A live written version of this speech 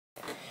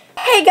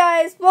Hey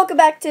guys, welcome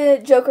back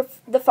to Joker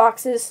the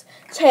Fox's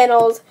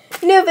channel's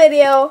new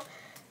video.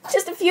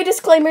 Just a few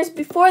disclaimers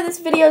before this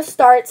video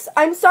starts.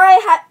 I'm sorry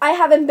I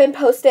haven't been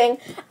posting.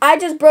 I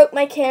just broke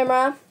my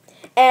camera,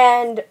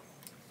 and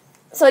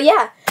so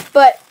yeah.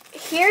 But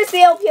here's the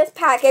LPS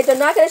package. I'm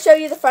not going to show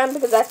you the front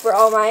because that's where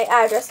all my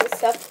address and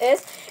stuff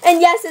is. And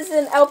yes, this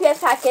is an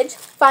LPS package,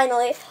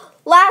 finally.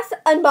 Last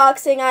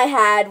unboxing I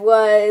had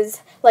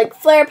was like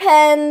flare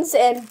pens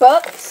and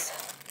books.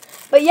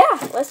 But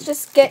yeah, let's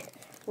just get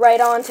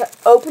right on to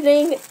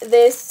opening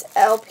this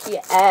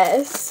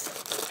LPS.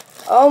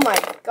 Oh my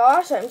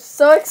gosh, I'm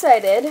so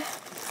excited.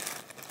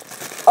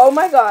 Oh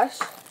my gosh.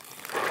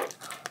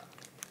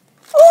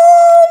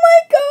 Oh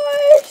my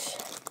gosh.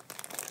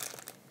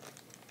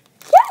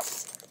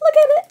 Yes, look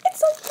at it. It's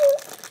so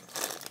cute.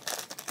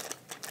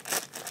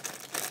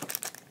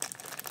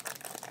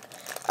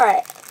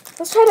 Alright,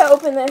 let's try to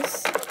open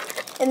this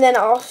and then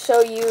I'll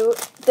show you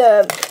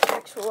the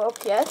actual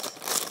LPS.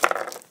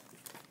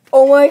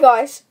 Oh my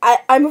gosh,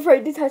 I'm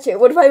afraid to touch it.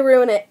 What if I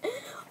ruin it? Ah!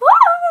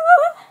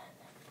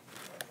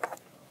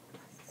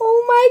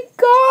 Oh my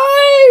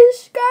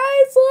gosh,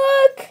 guys,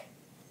 look.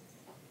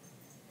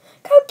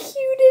 How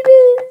cute it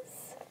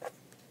is.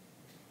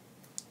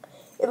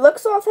 It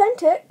looks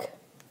authentic.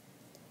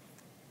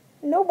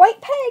 No white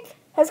peg.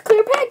 Has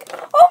clear peg.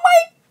 Oh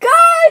my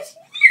gosh.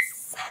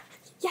 Yes.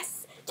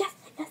 Yes, yes,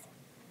 yes.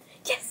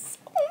 Yes.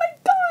 Oh my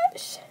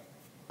gosh.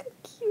 How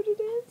cute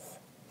it is.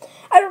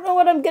 I don't know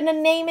what I'm going to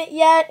name it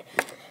yet.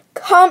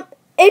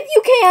 If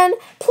you can,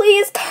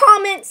 please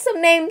comment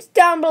some names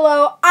down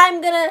below.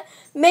 I'm going to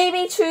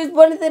maybe choose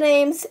one of the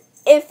names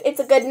if it's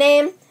a good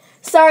name.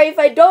 Sorry if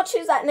I don't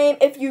choose that name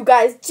if you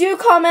guys do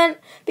comment,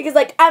 because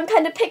like I'm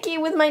kind of picky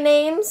with my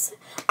names.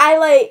 I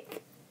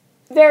like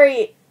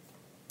very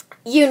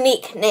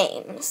unique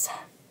names.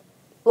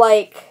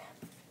 Like,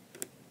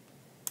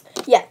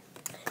 yeah.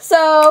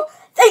 So,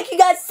 thank you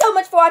guys so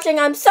much for watching.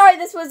 I'm sorry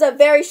this was a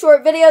very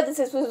short video. This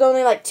was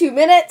only like 2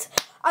 minutes.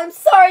 I'm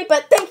sorry,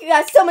 but thank you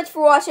guys so much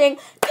for watching.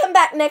 Come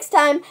back next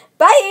time.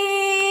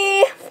 Bye!